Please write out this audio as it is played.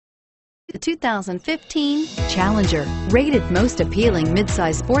The 2015 Challenger, rated most appealing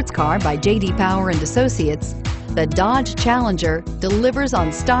midsize sports car by J.D. Power and Associates, the Dodge Challenger delivers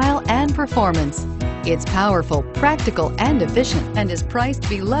on style and performance. It's powerful, practical, and efficient, and is priced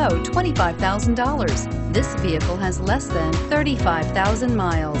below $25,000. This vehicle has less than 35,000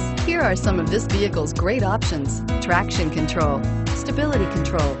 miles. Here are some of this vehicle's great options: traction control, stability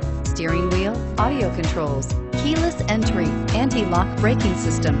control, steering wheel audio controls, keyless entry, anti-lock braking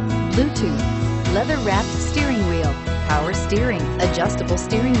system, Bluetooth, leather-wrapped steering wheel, power steering, adjustable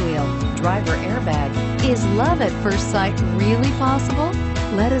steering wheel, driver airbag. Is love at first sight really possible?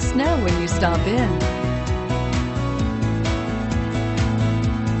 Let us know when you stop in.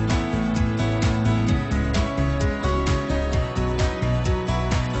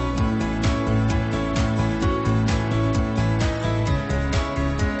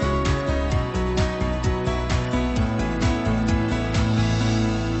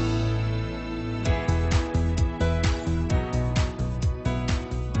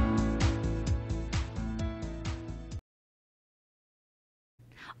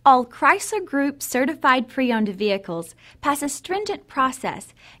 All Chrysler Group certified pre-owned vehicles pass a stringent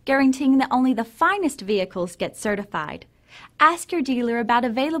process guaranteeing that only the finest vehicles get certified. Ask your dealer about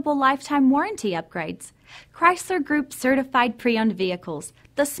available lifetime warranty upgrades. Chrysler Group certified pre-owned vehicles,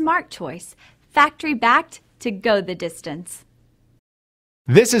 the smart choice, factory backed to go the distance.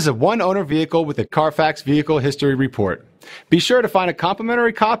 This is a one-owner vehicle with a Carfax Vehicle History Report. Be sure to find a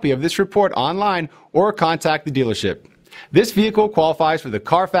complimentary copy of this report online or contact the dealership. This vehicle qualifies for the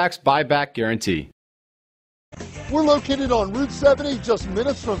Carfax Buyback Guarantee. We're located on Route 70, just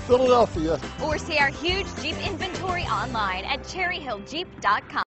minutes from Philadelphia. Or see our huge Jeep inventory online at cherryhilljeep.com.